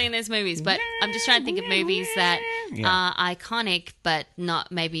should have seen these movies. But I'm just trying to think of movies that are iconic, but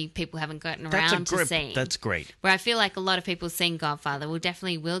not maybe people haven't gotten around to seeing. That's great. Where I feel like a lot of people have seen Godfather. We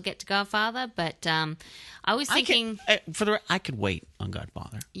definitely will get to Godfather, but I was thinking... I could wait on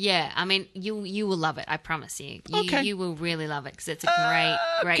Godfather. Yeah, I mean, you will love it, I promise you. You will really love it, because it's a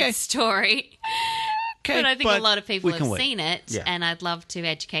great story. Okay, but I think a lot of people have seen it, and I'd love to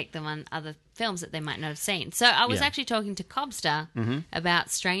educate them on other films that they might not have seen. So I was actually talking to Cobster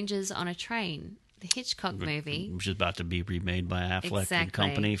about Strangers on a Train, the Hitchcock movie. Which is about to be remade by Affleck and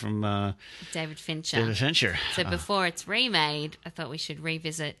company from David Fincher. So before it's remade, I thought we should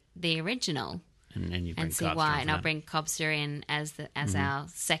revisit the original and see why. And I'll bring Cobster in as our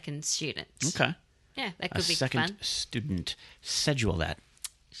second student. Okay. Yeah, that could be fun. Second student. Schedule that.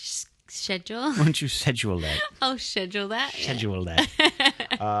 Schedule? Why don't you schedule that? I'll schedule that. Schedule that.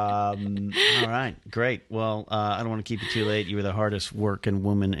 All right. Great. Well, I don't want to keep you too late. You were the hardest working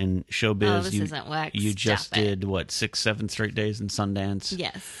woman in showbiz. Oh, this isn't work. You just did, 6, 7 straight days in Sundance?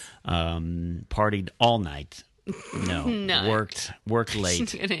 Yes. Partied all night. No. Worked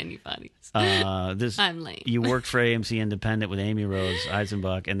late. Get anybody's. I'm late. You worked for AMC Independent with Amy Rose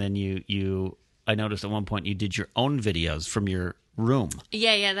Eisenbach, and then I noticed at one point you did your own videos from your room.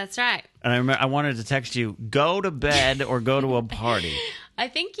 Yeah, that's right. And I remember I wanted to text you, go to bed or go to a party. I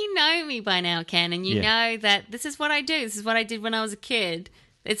think you know me by now, Ken, and you know that this is what I do. This is what I did when I was a kid.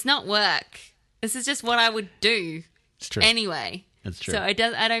 It's not work. This is just what I would do. It's true. Anyway. That's true. So I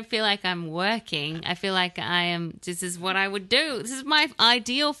don't feel like I'm working. I feel like this is what I would do. This is my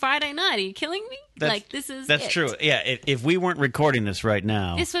ideal Friday night. Are you killing me? That's true. Yeah, if we weren't recording this right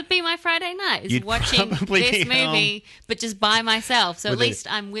now, this would be my Friday night. Is watching this movie, but just by myself. So at least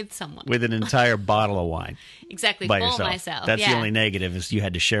I'm with someone. With an entire bottle of wine. Exactly, by for yourself. Myself. That's the only negative is you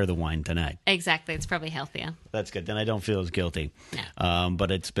had to share the wine tonight. Exactly. It's probably healthier. That's good. Then I don't feel as guilty. No.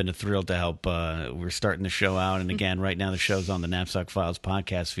 But it's been a thrill to help. We're starting the show out. And again, right now the show's on the Knapsack Files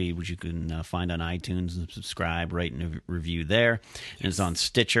podcast feed, which you can find on iTunes and subscribe, rate, and review there. And it's on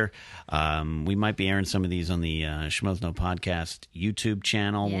Stitcher. We might be airing some of these on the Schmoes Know podcast YouTube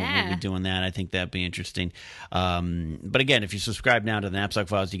channel. Yeah. We'll be doing that. I think that'd be interesting. But again, if you subscribe now to the Knapsack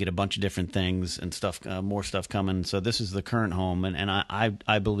Files, you get a bunch of different things and stuff, more stuff coming. So this is the current home, and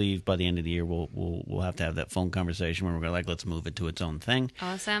I believe by the end of the year we'll have to have that phone conversation where we're going let's move it to its own thing.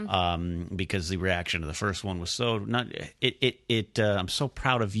 Awesome. Because the reaction to the first one was so not it. I'm so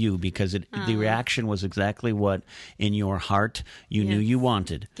proud of you because the reaction was exactly what in your heart you knew you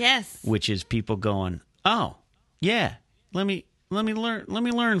wanted. Yes. Which is people going, oh yeah, let me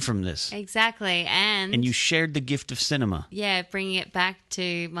learn from this. Exactly. And you shared the gift of cinema. Yeah, bringing it back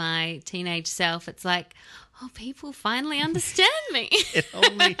to my teenage self. It's like, Oh, people finally understand me. It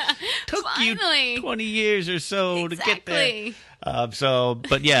only took Finally. you 20 years or so to get there. Exactly.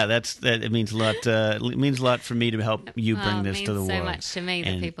 But yeah, that it means a lot. It means a lot for me to help you bring this to the It means so world. much to me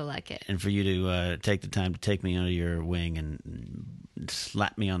that people like it. And for you to take the time to take me under your wing and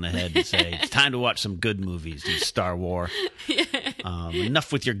slap me on the head and say, it's time to watch some good movies, you Star War.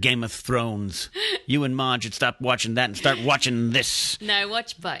 Enough with your Game of Thrones. You and Mom should stop watching that and start watching this. No,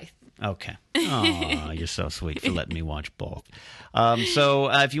 watch both. Okay. Oh, you're so sweet for letting me watch both. So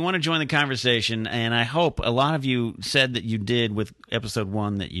if you want to join the conversation, and I hope a lot of you said that you did with episode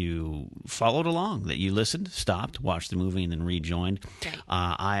 1, that you followed along, that you listened, stopped, watched the movie, and then rejoined. Great.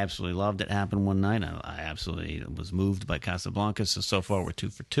 I absolutely loved it. Happened one night. I absolutely was moved by Casablanca. So far we're 2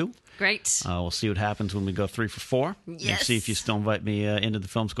 for 2. Great. We'll see what happens when we go 3 for 4. Yes. And see if you still invite me into the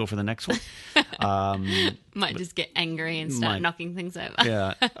film school for the next one. Might just get angry and start knocking things over.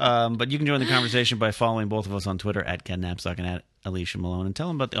 Yeah. But you can join the conversation by following both of us on Twitter at Ken Knapsack and at Alicia Malone, and tell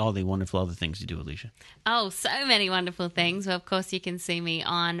them about all the wonderful other things you do, Alicia. Oh, so many wonderful things. Well, of course, you can see me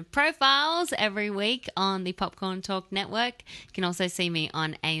on Profiles every week on the Popcorn Talk Network. You can also see me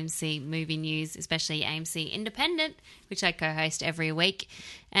on AMC Movie News, especially AMC Independent, which I co-host every week.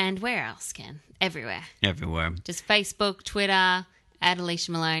 And where else, Ken? Everywhere. Everywhere. Just Facebook, Twitter, at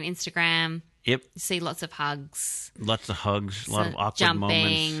Alicia Malone, Instagram. Yep. You see lots of hugs. Lots of hugs, a lot of awkward jumping.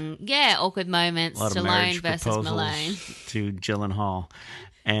 moments. Yeah, awkward moments. A lot of Stallone marriage versus proposals Malone. to Gyllenhaal.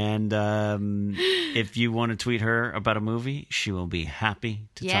 And if you want to tweet her about a movie, she will be happy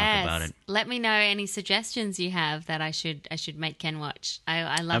to talk about it. Let me know any suggestions you have that I should make Ken watch.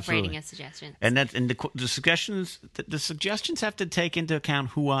 I love Absolutely. reading your suggestions. And the suggestions have to take into account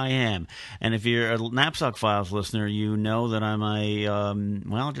who I am. And if you're a Knapsack Files listener, you know that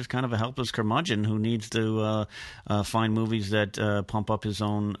I'm just kind of a helpless curmudgeon who needs to find movies that pump up his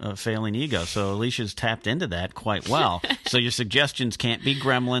own failing ego. So Alicia's tapped into that quite well. So your suggestions can't be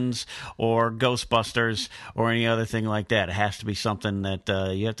Gremlins or Ghostbusters or any other thing like that. It has to be something that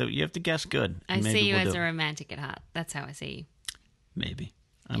you have to guess good. I see you as a romantic at heart. That's how I see you. Maybe.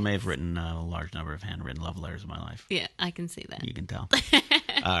 I may have written a large number of handwritten love letters in my life. Yeah, I can see that. You can tell.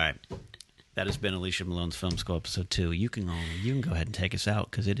 All right. That has been Alicia Malone's Film School episode 2. You can go ahead and take us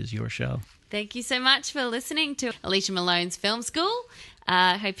out because it is your show. Thank you so much for listening to Alicia Malone's Film School.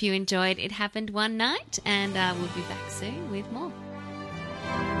 Hope you enjoyed It Happened One Night, and we'll be back soon with more.